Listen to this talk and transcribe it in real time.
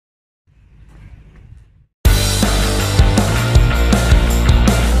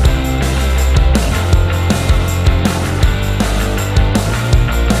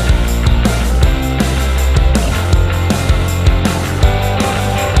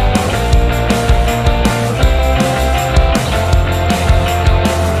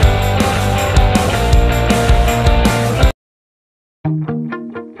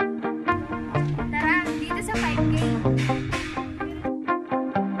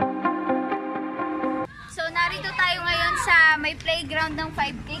may playground ng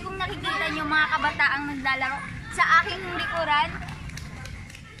 5K. Kung nakikita nyo mga kabataang naglalaro sa aking likuran.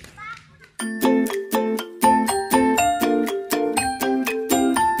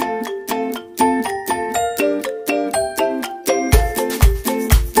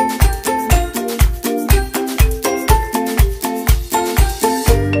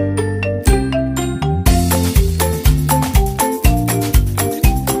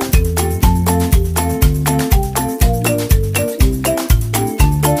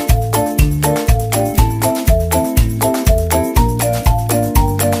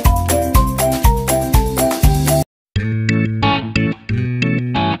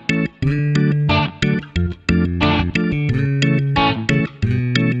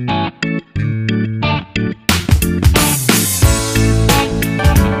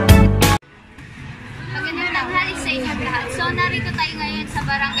 So, narito tayo ngayon sa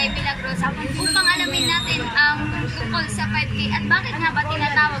barangay Milagrosa upang alamin natin ang tungkol sa 5K at bakit nga ba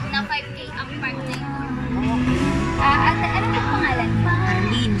tinatawag na 5K ang park na ito. Ano po pangalan?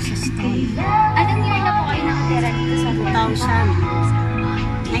 Alamin sa stone. Anong year na po kayo nakatira dito sa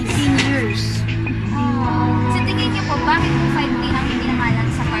 2000? 19 years. Sa tingin niyo po, bakit po 5K ang pinamalan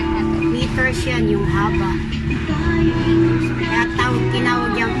sa park na ito? Meters yan yung haba. Kaya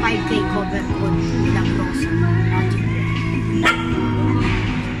tinawag yung 5K cover po Milagrosa.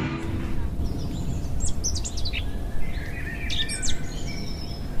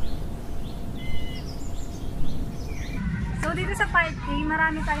 So dito sa 5K,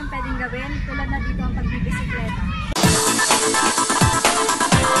 marami tayong pwedeng gawin tulad na dito ang pagbibisikleta.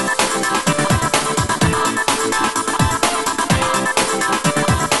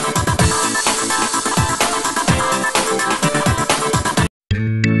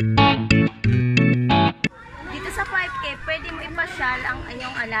 Dito sa 5K, pwede mo ipasyal ang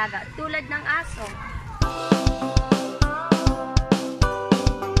iyong alaga tulad ng aso.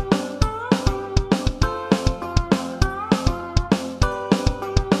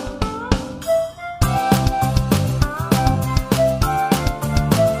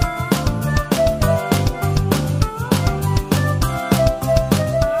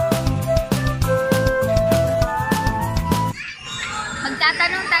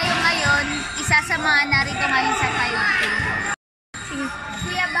 Magtatanong tayo ngayon, isa sa mga narito ngayon sa 5K.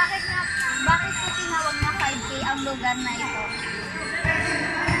 Kuya, bakit po tinawag na 5K ang lugar na ito?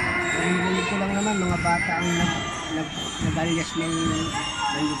 Narinig ko lang naman, mga bata ang nag-alias ng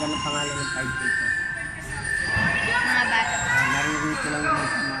lugar ng pangalan ng 5K ko. Mga bata. Narinig ko lang naman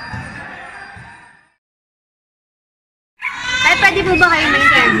sa mga bata. Ay, pwede po ba kayo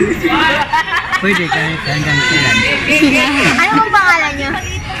ma-interview? Pwede, kahit hanggang kailan. Ano pong pangalan nyo?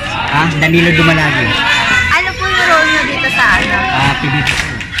 Danilo Dumalagi. Ano po yung role nyo dito sa ano? Pinag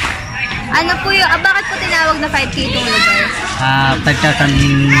Ano po yung, bakit po tinawag na 5K itong lugar? 5,000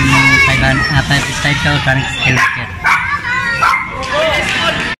 kilometer.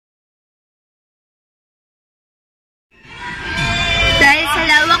 Dahil sa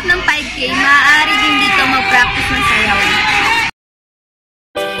lawak ng 5K, maaari din dito mag-practice ng sayaw.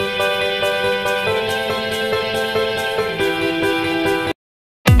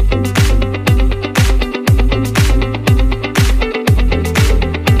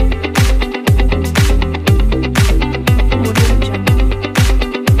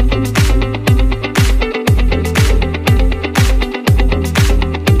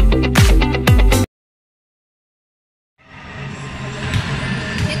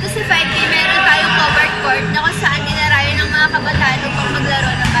 Dito sa 5K, meron tayong covered court na kung saan dinarayo ng mga kabataan upang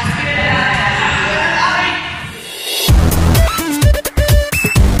maglaro ng basketball.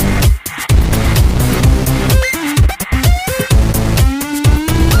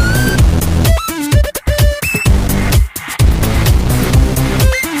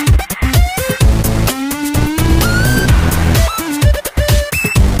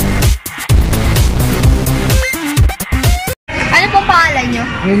 Ano pong pangalan nyo?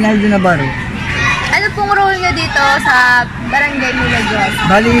 Rinaldo Navarro. Ano pong role nyo dito sa barangay Milagrosa?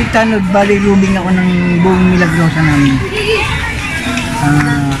 Bali rooming ako ng buong Milagrosa namin.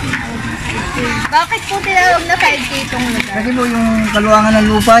 Bakit po tinawag na 5K itong lugar? Kasi po yung kaluangan ng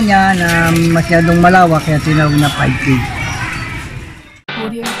lupa niya na masyadong malawak kaya tinawag na 5K.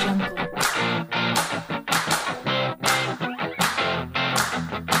 Audio Jungle.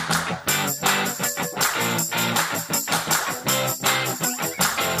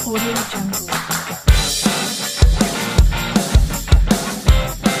 Audio Jungle.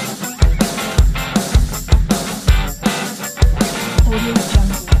 Audio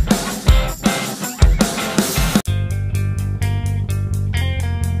Jungle.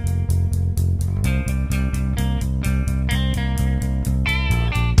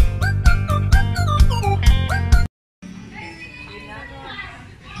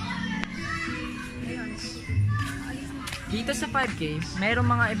 5K, mayroong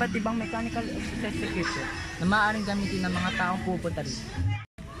mga iba't ibang mechanical exercise equipment na maaaring gamitin ng mga taong pupunta rito.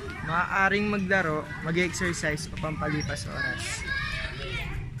 Maaaring maglaro, mag-exercise o pampalipas oras.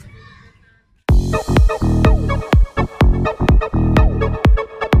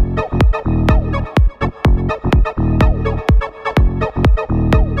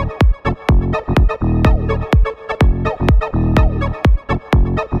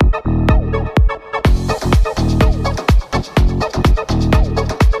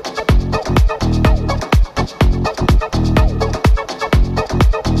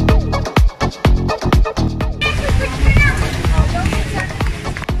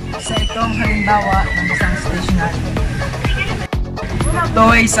 Itong halimbawa ng isang stationary. Ito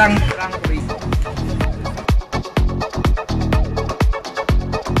ay isang crankway.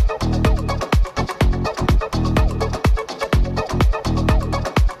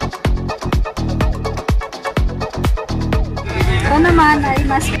 Ito naman ay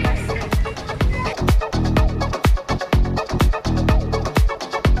mas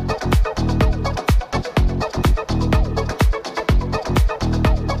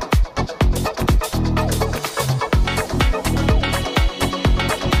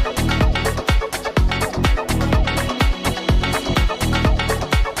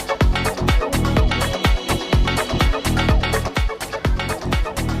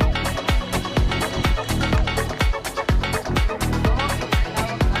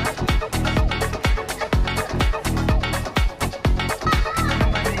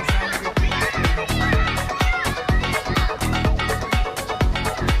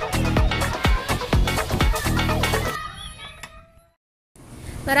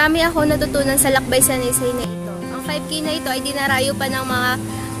Marami ako natutunan sa Lakbay Sanaysay na ito. Ang 5K na ito ay dinarayo pa ng mga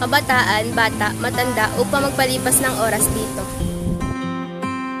kabataan, bata, matanda upang magpalipas ng oras dito.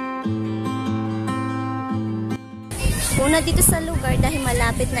 Una dito sa lugar dahil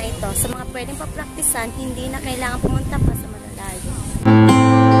malapit na ito. Sa mga pwedeng papraktisan, hindi na kailangan pumunta pa sa malalayo.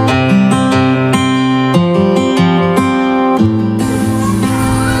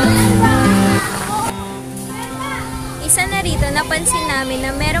 Isa na rito, napansin namin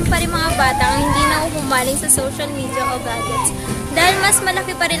na meron pa rin mga bata ang hindi na uhumaling sa social media o gadgets dahil mas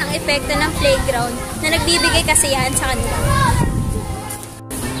malaki pa rin ang epekto ng playground na nagbibigay kasiyahan sa kanila.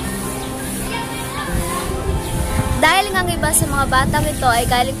 Dahil nga iba sa mga batang ito ay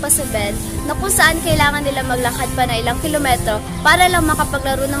galing pa sa bed na kung saan kailangan nila maglakad pa na ilang kilometro para lang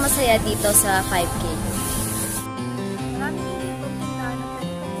makapaglaro ng masaya dito sa 5K.